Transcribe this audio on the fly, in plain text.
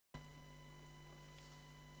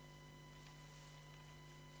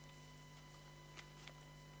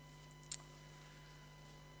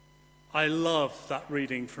I love that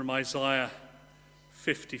reading from Isaiah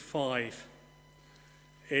 55.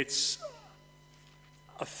 It's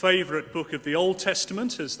a favourite book of the Old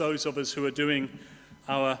Testament, as those of us who are doing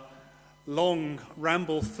our long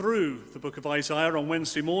ramble through the book of Isaiah on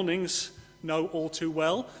Wednesday mornings know all too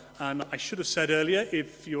well. And I should have said earlier,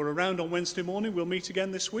 if you're around on Wednesday morning, we'll meet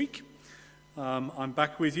again this week. I'm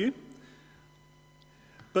back with you.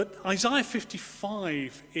 But Isaiah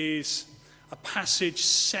 55 is a passage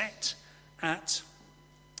set at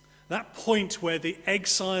that point where the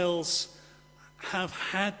exiles have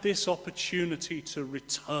had this opportunity to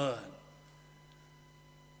return.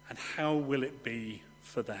 And how will it be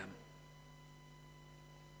for them?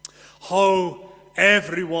 Ho,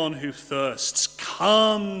 everyone who thirsts,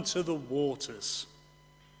 come to the waters.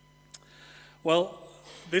 Well,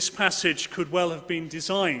 this passage could well have been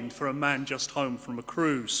designed for a man just home from a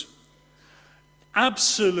cruise.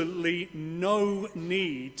 Absolutely no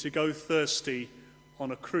need to go thirsty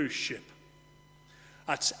on a cruise ship.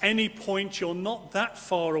 At any point, you're not that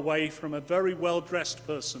far away from a very well-dressed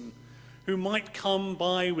person who might come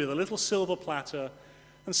by with a little silver platter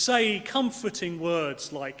and say comforting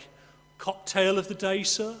words like, "Cocktail of the day,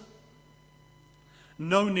 sir?"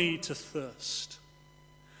 No need to thirst.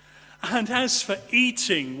 And as for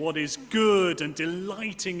eating what is good and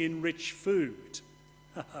delighting in rich food,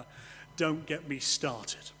 don't get me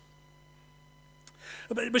started.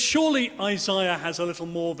 But surely Isaiah has a little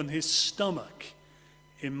more than his stomach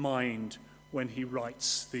in mind when he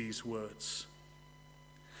writes these words.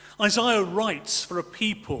 Isaiah writes for a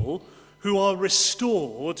people who are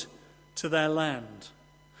restored to their land.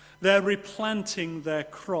 They're replanting their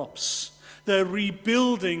crops. They're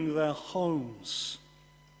rebuilding their homes.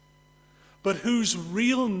 But whose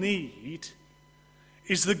real need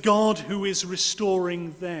is the God who is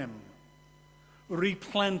restoring them,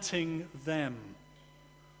 replanting them,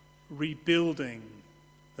 rebuilding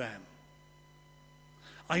them.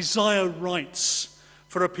 Isaiah writes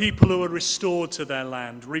for a people who are restored to their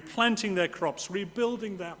land, replanting their crops,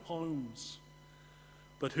 rebuilding their homes,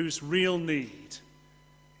 but whose real need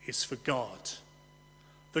is for God.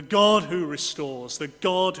 The God who restores, the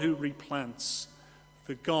God who replants,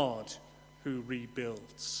 the God who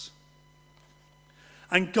rebuilds.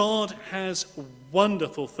 And God has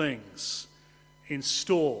wonderful things in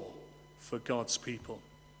store for God's people.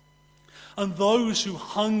 And those who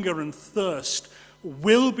hunger and thirst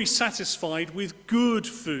will be satisfied with good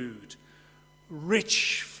food,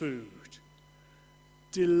 rich food,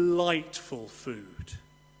 delightful food.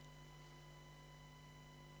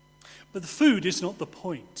 But the food is not the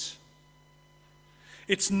point.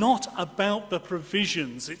 It's not about the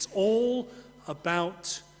provisions. It's all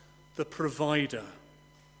about the provider.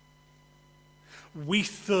 We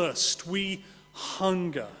thirst, we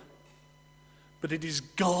hunger, but it is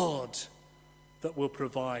God that will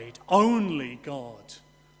provide, only God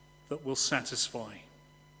that will satisfy.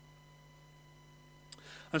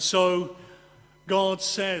 And so God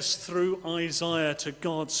says through Isaiah to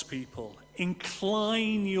God's people,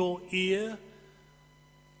 "Incline your ear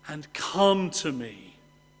and come to me.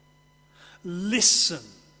 Listen,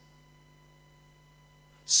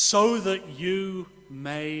 so that you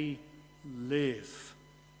may live."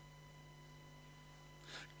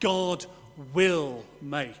 God will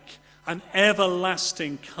make an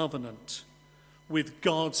everlasting covenant with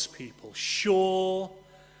God's people, sure,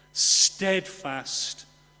 steadfast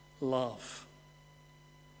love.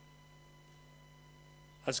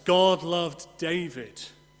 As God loved David,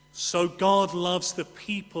 so God loves the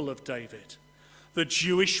people of David, the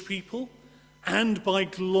Jewish people, and by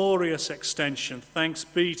glorious extension, thanks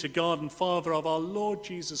be to God and Father of our Lord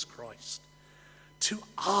Jesus Christ, to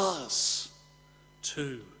us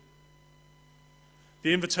too.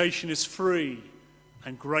 The invitation is free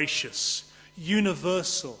and gracious,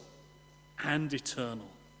 universal and eternal.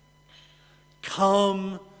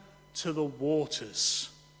 Come to the waters.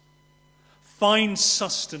 Find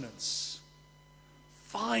sustenance.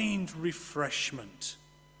 Find refreshment.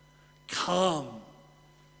 Come,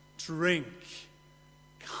 drink.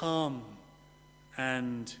 Come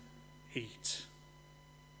and eat.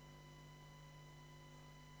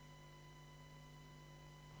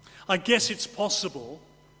 I guess it's possible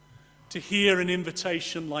to hear an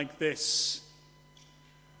invitation like this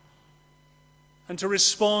and to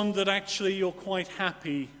respond that actually you're quite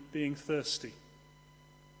happy being thirsty,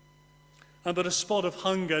 and that a spot of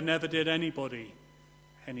hunger never did anybody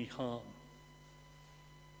any harm.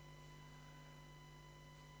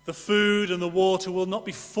 The food and the water will not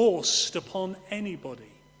be forced upon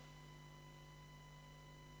anybody.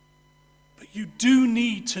 But you do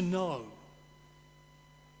need to know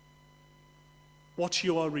what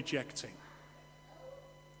you are rejecting.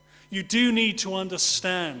 You do need to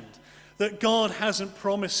understand that God hasn't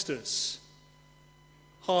promised us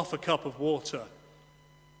half a cup of water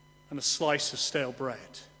and a slice of stale bread.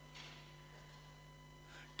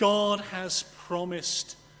 God has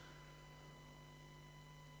promised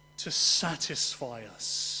to satisfy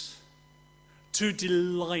us, to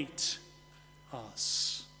delight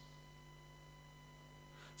us.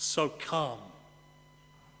 So come,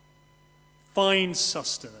 find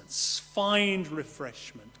sustenance, find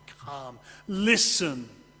refreshment, come, listen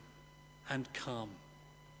and come.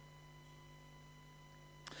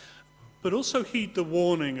 But also heed the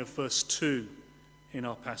warning of verse 2 in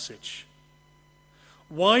our passage.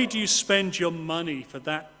 Why do you spend your money for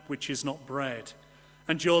that which is not bread,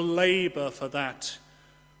 and your labor for that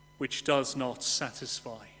which does not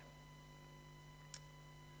satisfy?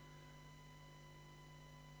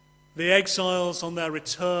 The exiles on their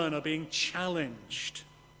return are being challenged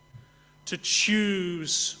to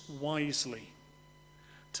choose wisely,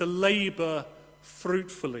 to labor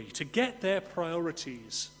fruitfully, to get their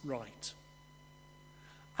priorities right.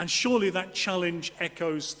 And surely that challenge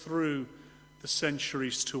echoes through the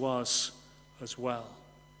centuries to us as well.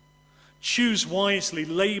 Choose wisely,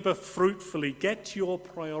 labor fruitfully, get your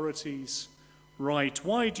priorities right.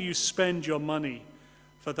 Why do you spend your money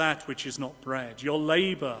for that which is not bread, your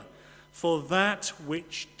labor for that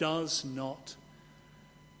which does not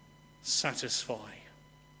satisfy?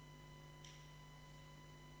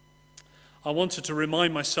 I wanted to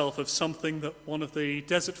remind myself of something that one of the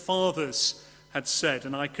Desert Fathers had said,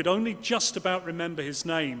 and I could only just about remember his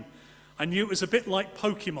name. I knew it was a bit like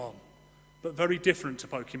Pokemon, but very different to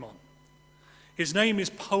Pokemon. His name is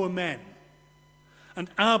Poemen. And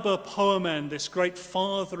Abba Poemen, this great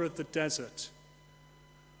father of the desert,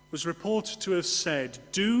 was reported to have said,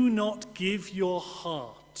 "Do not give your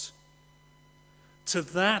heart to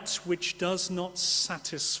that which does not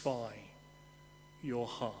satisfy your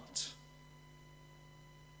heart."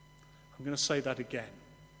 I'm going to say that again.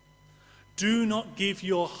 Do not give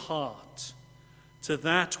your heart to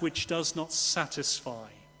that which does not satisfy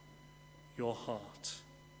your heart.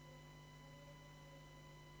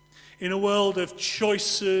 In a world of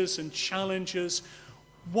choices and challenges,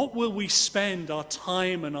 what will we spend our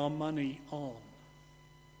time and our money on?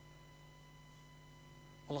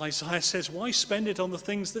 Well, Isaiah says, why spend it on the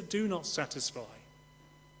things that do not satisfy?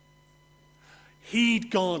 Heed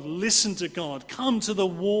God, listen to God, come to the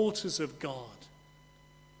waters of God.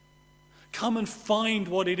 Come and find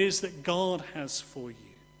what it is that God has for you.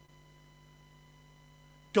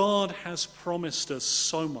 God has promised us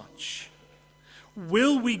so much.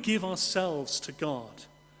 Will we give ourselves to God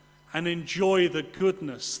and enjoy the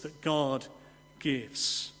goodness that God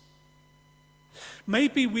gives?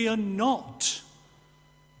 Maybe we are not.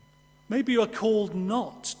 Maybe you are called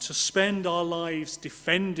not to spend our lives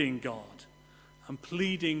defending God and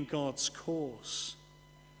pleading God's cause,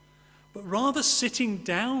 but rather sitting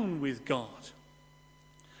down with God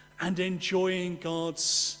and enjoying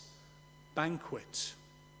God's banquet.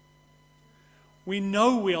 We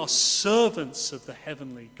know we are servants of the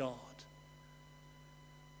heavenly God,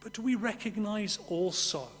 but do we recognize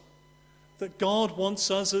also that God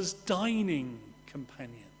wants us as dining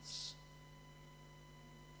companions?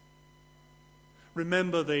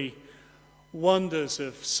 Remember the wonders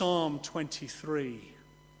of Psalm 23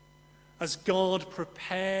 as God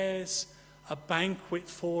prepares a banquet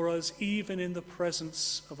for us even in the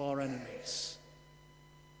presence of our enemies.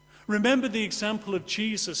 Remember the example of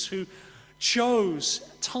Jesus, who chose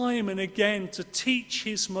time and again to teach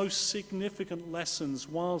his most significant lessons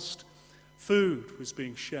whilst food was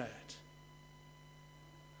being shared.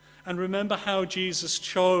 And remember how Jesus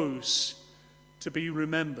chose to be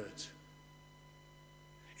remembered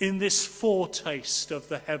in this foretaste of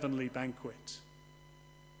the heavenly banquet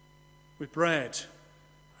with bread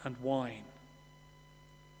and wine.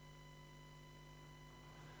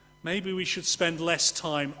 Maybe we should spend less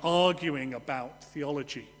time arguing about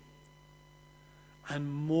theology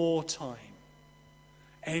and more time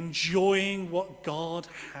enjoying what God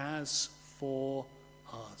has for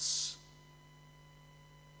us.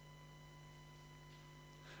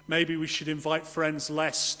 Maybe we should invite friends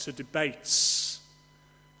less to debates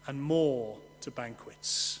and more to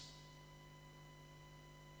banquets.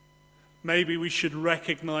 Maybe we should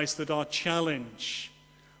recognize that our challenge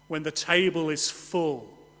when the table is full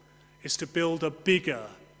is to build a bigger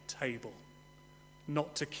table,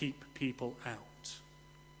 not to keep people out.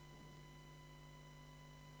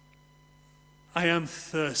 I am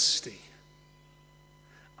thirsty.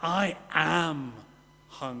 I am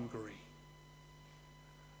hungry.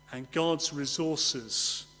 And God's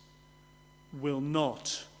resources will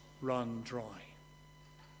not run dry.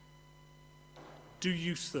 Do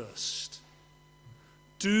you thirst?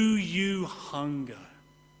 Do you hunger?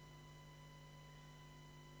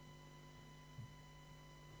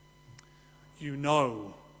 You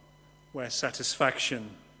know where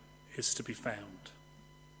satisfaction is to be found.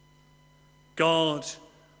 God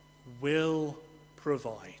will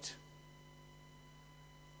provide.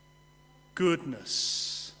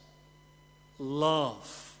 Goodness,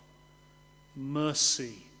 love,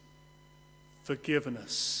 mercy,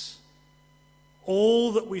 forgiveness,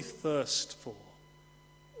 all that we thirst for,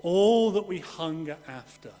 all that we hunger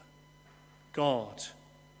after, God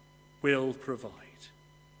will provide.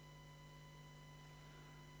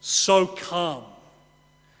 So come,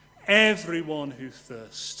 everyone who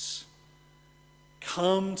thirsts,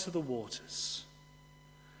 come to the waters.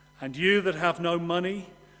 And you that have no money,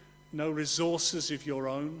 no resources of your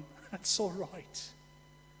own, that's all right.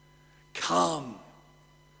 Come,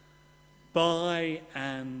 buy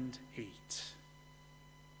and eat.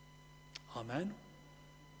 Amen.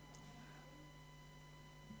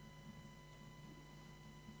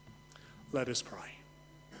 Let us pray.